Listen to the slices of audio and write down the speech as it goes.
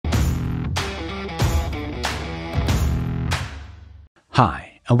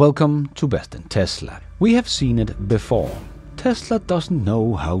Hi, and welcome to Best in Tesla. We have seen it before. Tesla doesn't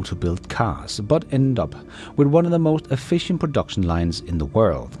know how to build cars, but end up with one of the most efficient production lines in the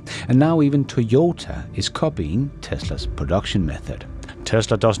world. And now even Toyota is copying Tesla's production method.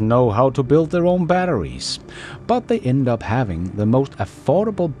 Tesla doesn't know how to build their own batteries, but they end up having the most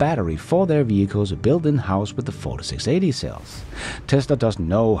affordable battery for their vehicles built in-house with the 4680 cells. Tesla doesn't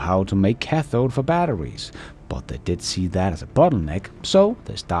know how to make cathode for batteries, but they did see that as a bottleneck, so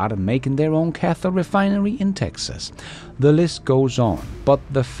they started making their own cathode refinery in Texas. The list goes on, but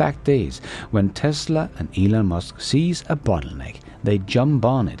the fact is, when Tesla and Elon Musk sees a bottleneck, they jump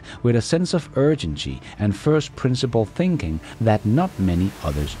on it with a sense of urgency and first principle thinking that not many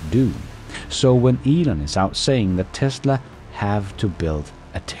others do. So when Elon is out saying that Tesla have to build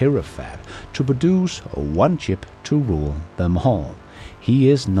a Terafab to produce one chip to rule them all, he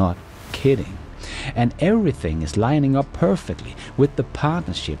is not kidding. And everything is lining up perfectly with the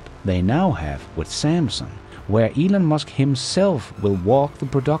partnership they now have with Samsung, where Elon Musk himself will walk the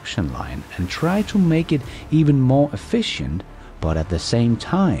production line and try to make it even more efficient, but at the same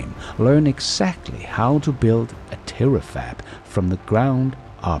time learn exactly how to build a Terafab from the ground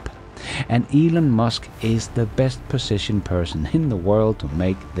up. And Elon Musk is the best positioned person in the world to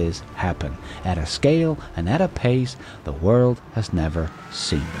make this happen at a scale and at a pace the world has never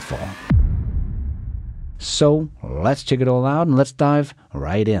seen before. So let's check it all out and let's dive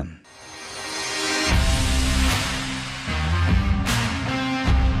right in.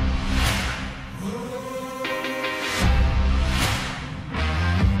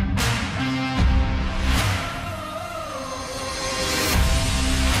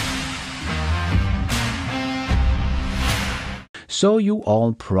 So you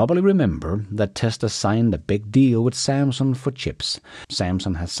all probably remember that Tesla signed a big deal with Samsung for chips.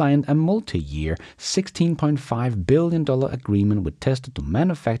 Samsung has signed a multi-year $16.5 billion agreement with Tesla to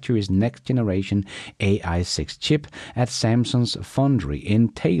manufacture its next-generation AI6 chip at Samsung's foundry in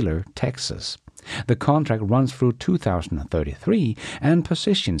Taylor, Texas. The contract runs through 2033 and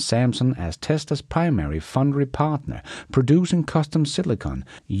positions Samsung as Tesla's primary foundry partner, producing custom silicon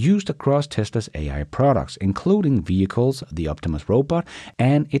used across Tesla's AI products, including vehicles, the Optimus robot,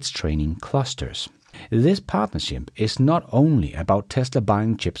 and its training clusters. This partnership is not only about Tesla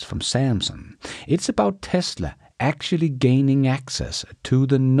buying chips from Samsung, it's about Tesla actually gaining access to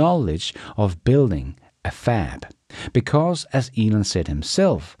the knowledge of building a fab. Because, as Elon said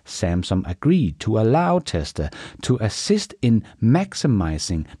himself, Samsung agreed to allow Tesla to assist in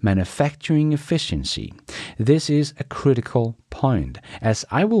maximizing manufacturing efficiency. This is a critical point, as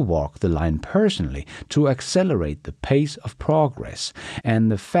I will walk the line personally to accelerate the pace of progress, and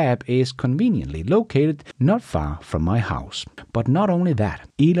the fab is conveniently located not far from my house. But not only that,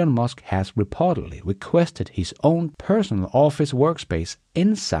 Elon Musk has reportedly requested his own personal office workspace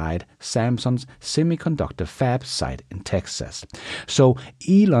inside Samsung's semiconductor fab site in Texas. So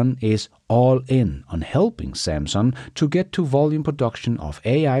Elon is all in on helping Samsung to get to volume production of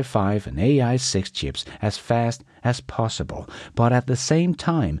AI5 and AI6 chips as fast as possible. But at the same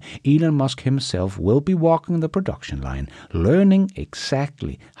time, Elon Musk himself will be walking the production line, learning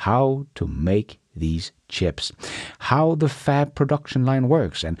exactly how to make these chips, how the fab production line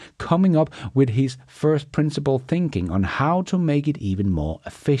works, and coming up with his first principle thinking on how to make it even more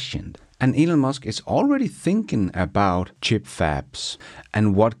efficient. And Elon Musk is already thinking about chip fabs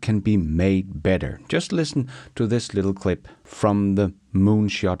and what can be made better. Just listen to this little clip from the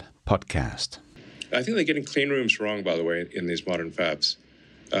Moonshot podcast. I think they're getting clean rooms wrong, by the way, in these modern fabs.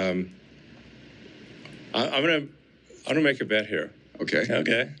 I'm gonna make a bet here.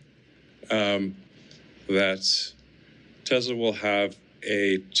 Okay. That Tesla will have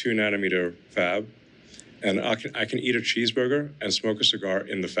a 2-nanometer fab, and I can eat a cheeseburger and smoke a cigar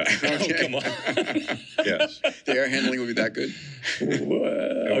in the fab. Okay. Oh, come on. Yes. The air handling would be that good?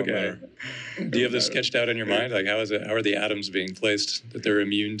 Okay. Do you have this sketched out in your mind? Like, how are the atoms being placed that they're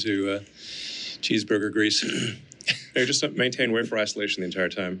immune to cheeseburger grease? They just maintain wafer isolation the entire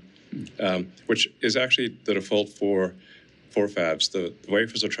time, which is actually the default for fabs. The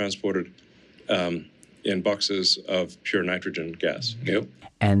wafers are transported in boxes of pure nitrogen gas. Yep.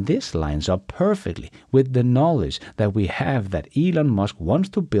 And this lines up perfectly with the knowledge that we have that Elon Musk wants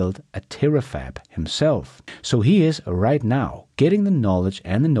to build a Terafab himself. So he is right now getting the knowledge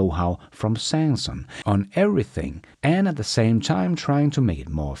and the know-how from Samsung on everything, and at the same time trying to make it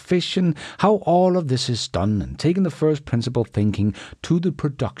more efficient, how all of this is done, and taking the first principle thinking to the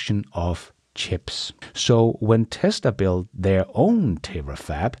production of chips. So when Tesla build their own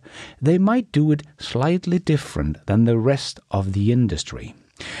Terafab, they might do it slightly different than the rest of the industry,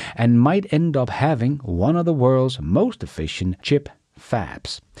 and might end up having one of the world's most efficient chip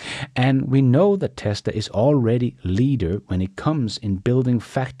fabs. And we know that Tesla is already leader when it comes in building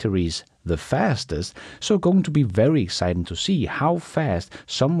factories the fastest, so going to be very exciting to see how fast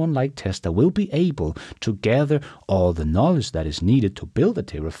someone like Tesla will be able to gather all the knowledge that is needed to build a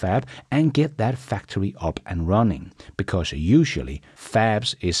Terafab and get that factory up and running. Because usually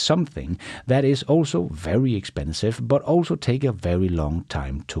fabs is something that is also very expensive but also take a very long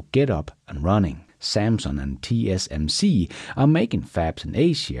time to get up and running. Samsung and TSMC are making fabs in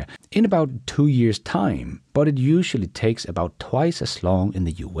Asia in about 2 years' time, but it usually takes about twice as long in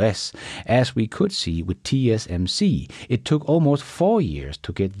the US. As we could see with TSMC, it took almost 4 years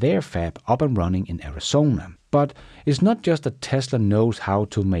to get their fab up and running in Arizona. But it's not just that Tesla knows how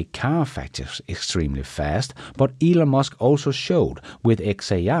to make car factories extremely fast, but Elon Musk also showed with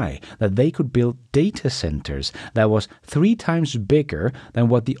XAI that they could build data centers that was 3 times bigger than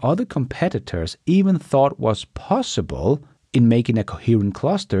what the other competitors even thought was possible in making a coherent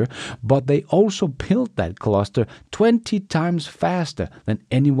cluster, but they also built that cluster 20 times faster than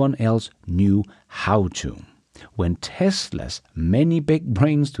anyone else knew how to. When Tesla's many big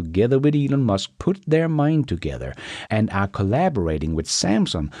brains together with Elon Musk put their mind together and are collaborating with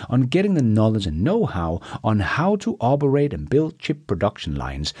Samsung on getting the knowledge and know-how on how to operate and build chip production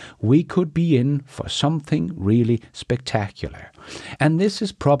lines, we could be in for something really spectacular. And this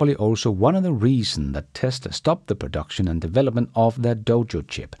is probably also one of the reasons that Tesla stopped the production and development of their Dojo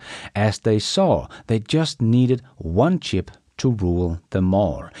chip, as they saw they just needed one chip to rule them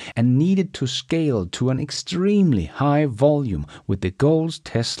all, and needed to scale to an extremely high volume with the goals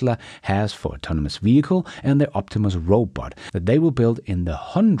Tesla has for autonomous vehicle and their Optimus robot that they will build in the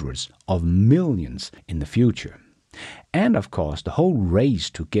hundreds of millions in the future. And of course, the whole race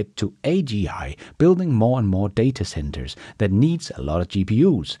to get to AGI, building more and more data centers that needs a lot of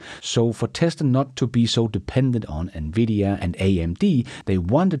GPUs. So for Tesla not to be so dependent on Nvidia and AMD, they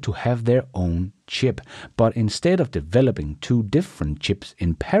wanted to have their own chip. But instead of developing 2 different chips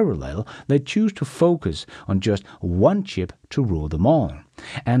in parallel, they choose to focus on just one chip to rule them all.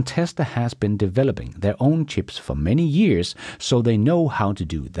 And Tesla has been developing their own chips for many years, so they know how to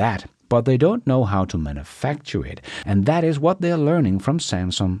do that. But they don't know how to manufacture it, and that is what they are learning from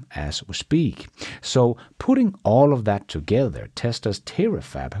Samsung as we speak. So putting all of that together, Tesla's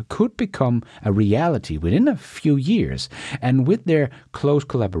Terafab could become a reality within a few years, and with their close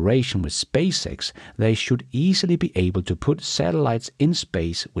collaboration with SpaceX, they should easily be able to put satellites in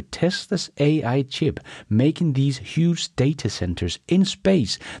space with Tesla's AI chip, making these huge data centers in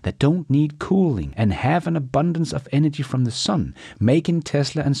space that don't need cooling and have an abundance of energy from the sun, making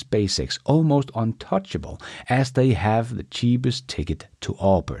Tesla and SpaceX almost untouchable, as they have the cheapest ticket to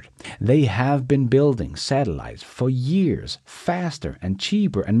orbit. They have been building satellites for years, faster and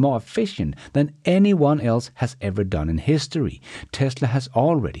cheaper and more efficient than anyone else has ever done in history. Tesla has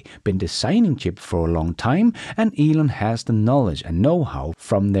already been designing chips for a long time, and Elon has the knowledge and know-how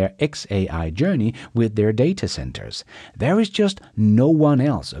from their XAI journey with their data centers. There is just no one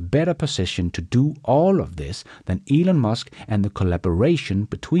else a better position to do all of this than Elon Musk and the collaboration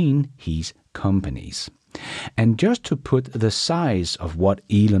between his companies. And just to put the size of what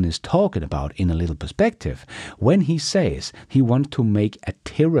Elon is talking about in a little perspective, when he says he wants to make a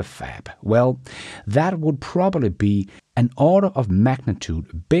Terafab, well, that would probably be an order of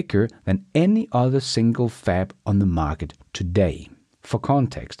magnitude bigger than any other single fab on the market today. For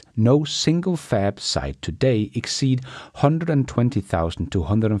context, no single fab site today exceed 120,000 to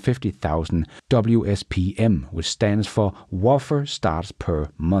 150,000 WSPM, which stands for wafer starts per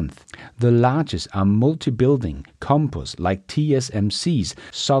month. The largest are multi-building campus like TSMC's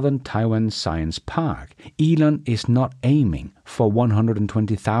Southern Taiwan Science Park. Elon is not aiming for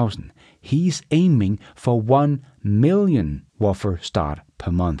 120,000. He's aiming for 1 million wafer start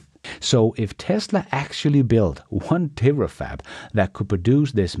per month. So if Tesla actually built one Terafab that could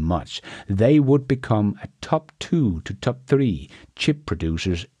produce this much, they would become a top 2 to top 3 chip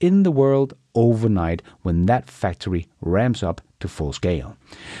producers in the world overnight when that factory ramps up to full scale.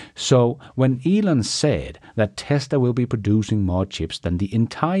 So when Elon said that Tesla will be producing more chips than the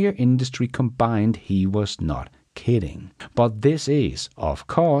entire industry combined, he was not kidding. But this is, of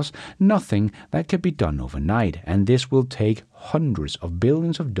course, nothing that can be done overnight, and this will take hundreds of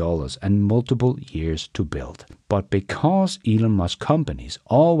billions of dollars and multiple years to build. But because Elon Musk companies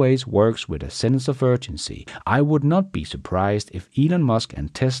always works with a sense of urgency, I would not be surprised if Elon Musk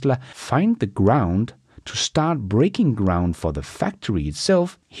and Tesla find the ground to start breaking ground for the factory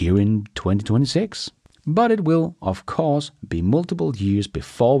itself here in 2026. But it will, of course, be multiple years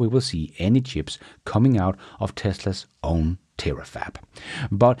before we will see any chips coming out of Tesla's own Terafab.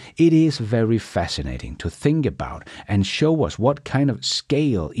 But it is very fascinating to think about and show us what kind of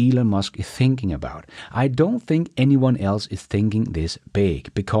scale Elon Musk is thinking about. I don't think anyone else is thinking this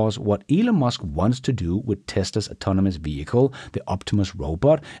big, because what Elon Musk wants to do with Tesla's autonomous vehicle, the Optimus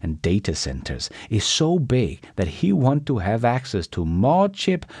robot, and data centers is so big that he wants to have access to more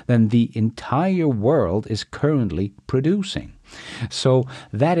chip than the entire world is currently producing. So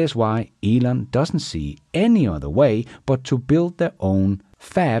that is why Elon doesn't see any other way but to build their own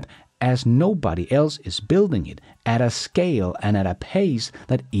fab, as nobody else is building it at a scale and at a pace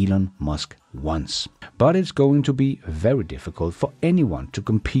that Elon Musk wants. But it's going to be very difficult for anyone to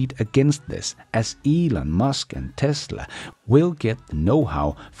compete against this, as Elon Musk and Tesla will get the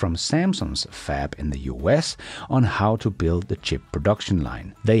know-how from Samsung's fab in the US on how to build the chip production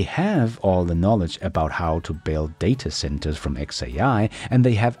line. They have all the knowledge about how to build data centers from XAI, and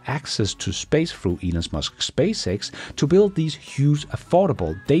they have access to space through Elon Musk's SpaceX to build these huge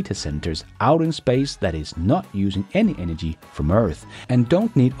affordable data centers out in space that is not using any energy from Earth and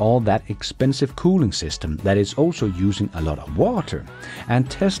don't need all that expensive cooling system that is also using a lot of water. And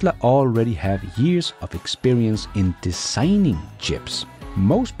Tesla already have years of experience in designing chips.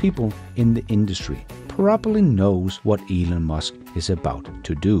 Most people in the industry probably knows what Elon Musk is about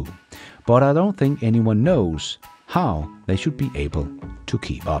to do, but I don't think anyone knows how they should be able to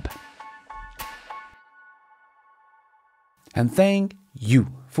keep up. And thank you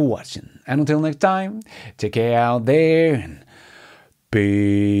for watching. And until next time, take care out there and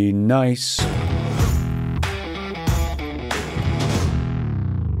be nice.